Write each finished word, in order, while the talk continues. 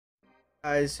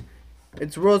Guys,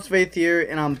 it's RoZeFaith here,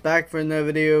 and I'm back for another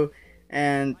video.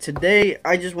 And today,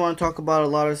 I just want to talk about a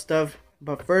lot of stuff.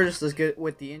 But first, let's get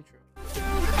with the intro.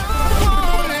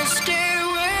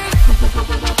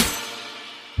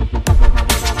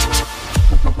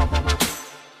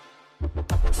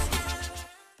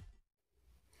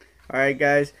 Alright,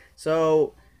 guys.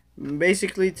 So,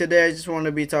 basically, today I just want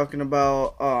to be talking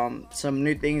about some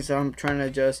new things that I'm trying to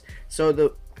adjust.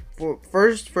 So,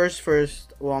 first,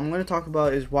 what I'm going to talk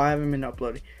about is why I haven't been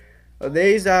uploading. The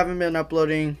days I haven't been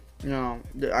uploading,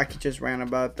 I could just rant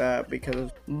about that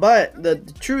but the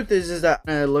truth is that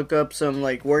I look up some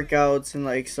like workouts and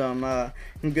like some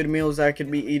good meals that I could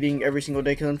be eating every single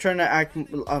day, because I'm trying to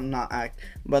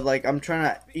I'm trying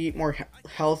to eat more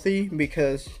healthy,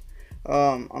 because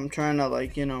I'm trying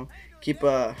to keep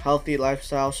a healthy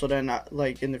lifestyle, so then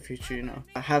in the future,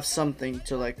 I have something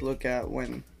to look at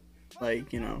when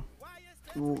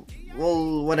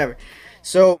well, whatever.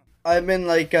 So I've been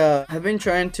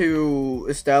trying to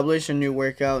establish a new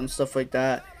workout and stuff like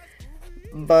that,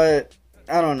 but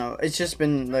I don't know, it's just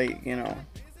been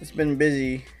it's been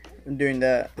busy doing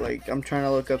that. I'm trying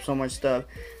to look up so much stuff,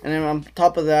 and then on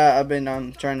top of that I've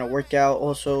been trying to work out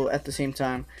also at the same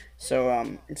time.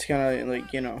 So it's kind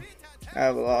of I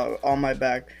have a lot on my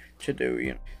back to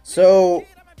do. So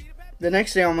the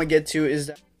next thing I'm gonna get to is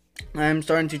that I'm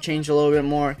starting to change a little bit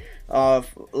more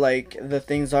of the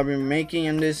things I've been making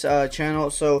in this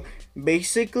channel. So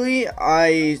basically,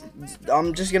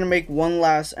 I'm just gonna make one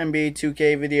last NBA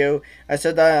 2K video. I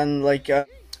said that on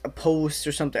a post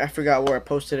or something. I forgot where I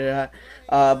posted it at.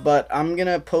 But I'm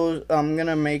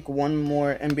gonna make one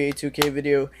more NBA 2K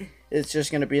video. It's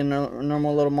just gonna be a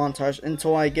normal little montage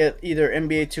until I get either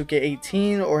NBA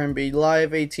 2K18 or NBA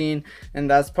Live 18,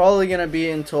 and that's probably gonna be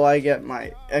until I get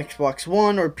my Xbox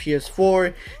One or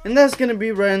PS4, and that's gonna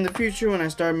be right in the future when I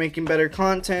start making better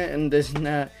content and this and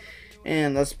that,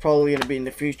 and that's probably gonna be in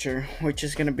the future, which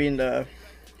is gonna be in the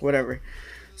whatever.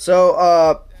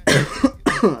 So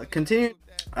continue.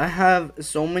 I have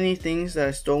so many things that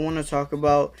I still want to talk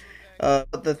about.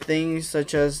 The things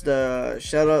such as the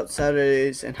shoutout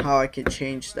Saturdays and how I can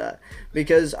change that,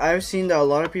 because I've seen that a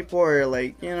lot of people are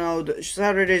the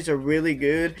Saturdays are really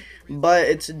good, but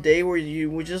it's a day where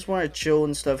we just want to chill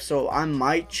and stuff. So I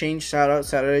might change shoutout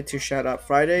Saturday to shoutout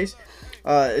Fridays.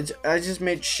 I just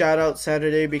made shoutout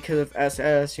Saturday because of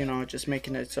SS, just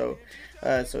making it so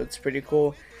it's pretty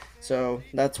cool. So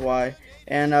that's why.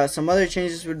 And some other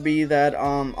changes would be that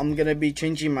I'm gonna be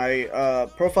changing my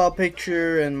profile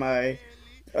picture and my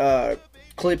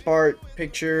clip art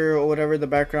picture, or whatever, the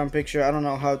background picture. I don't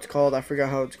know how it's called. I forgot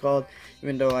how it's called.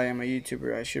 Even though I am a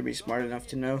YouTuber, I should be smart enough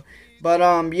to know. But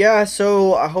yeah.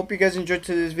 So I hope you guys enjoyed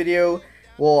today's video.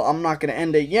 Well, I'm not gonna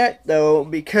end it yet though,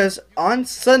 because on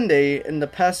Sunday, in the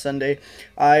past Sunday,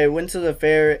 I went to the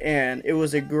fair and it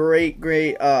was a great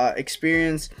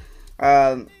experience.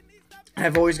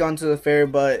 I've always gone to the fair,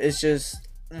 but it's just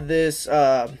this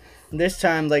time,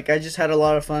 I just had a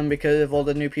lot of fun because of all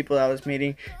the new people that I was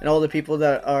meeting and all the people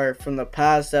that are from the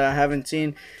past that I haven't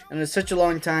seen in such a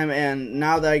long time. And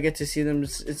now that I get to see them,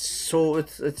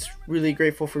 it's really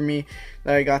grateful for me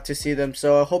that I got to see them.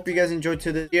 So I hope you guys enjoyed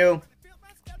today's video.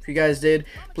 If you guys did,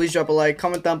 please drop a like,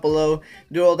 comment down below,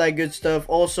 do all that good stuff.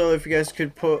 Also, if you guys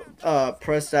could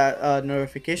press that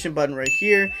notification button right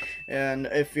here. And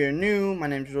if you're new, my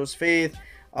name is RoZeFaith.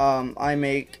 I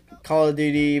make Call of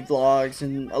Duty vlogs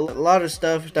and a lot of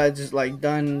stuff that's just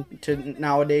done to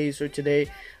nowadays or today.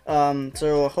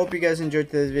 So I hope you guys enjoyed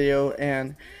this video,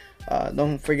 and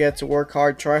don't forget to work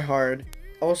hard, try hard.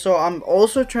 Also, I'm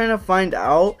also trying to find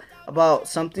out about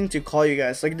something to call you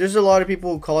guys. There's a lot of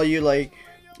people who call you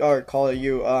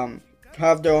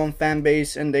have their own fan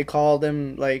base, and they call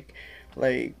them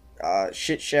shit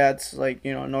shats,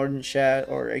 Northern Shat,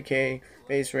 or aka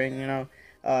Face Ring.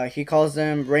 He calls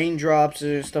them raindrops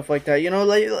or stuff like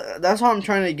that. That's how I'm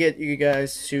trying to get you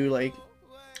guys to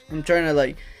I'm trying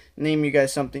to name you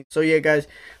guys something. So yeah, guys,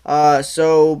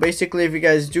 so basically, if you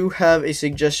guys do have a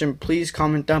suggestion, please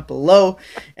comment down below,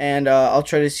 and I'll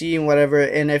try to see and whatever.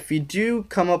 And if you do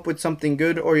come up with something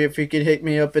good, or if you could hit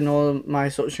me up in all of my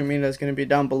social media, that's gonna be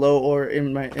down below or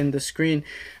in the screen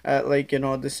at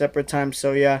the separate times.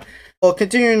 So yeah, well,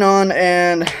 continuing on,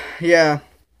 and yeah,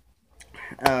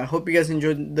 hope you guys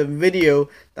enjoyed the video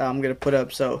that I'm gonna put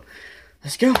up. So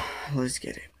let's go, let's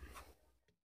get it.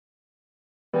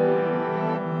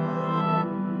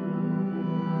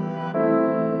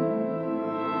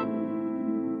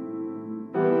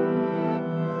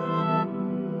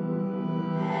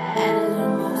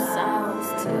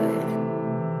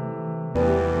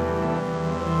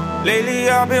 Lately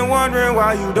I've been wondering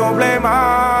why you don't play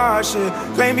my shit.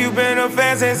 Claim you been a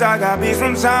fan since I got beats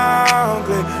from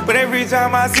SoundClick, but every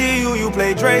time I see you, you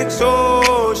play Drake's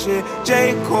soul shit,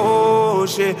 J. Cole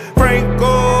shit,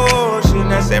 Franco shit,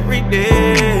 that's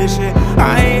everyday shit.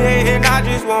 I ain't hating, I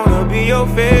just wanna be your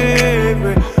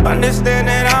favorite. Understand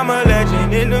that I'm a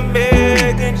legend in the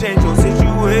making, change your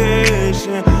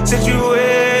situation.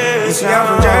 You see, I'm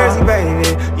from Jersey,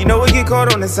 baby. You know we get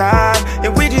caught on the side,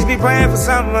 and we just be praying for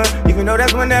summer, even though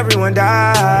that's when everyone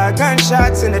died.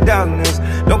 Gunshots in the darkness.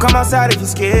 Don't come outside if you're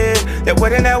scared. That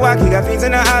wet in that wacky got fiends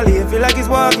in the alley. It feel like it's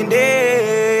walking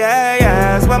dead. Yeah,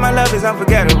 yeah. That's why my love is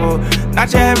unforgettable.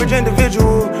 Not your average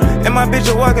individual. And my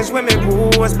bitch a walking swimming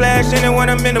pool. I splash in it when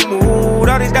I'm in the mood.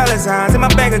 All these dollar signs in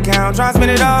my bank account, trying to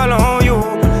spend it all on you.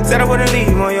 Said I wouldn't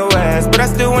leave on your ass, but I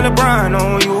still want to grind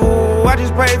on you. I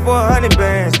just prayed for 100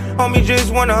 bands. Homie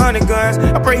just want 100 guns.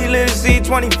 I pray he lives to see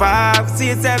 25. See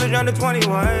a savage under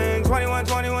 21. 21,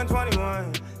 21,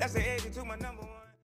 21.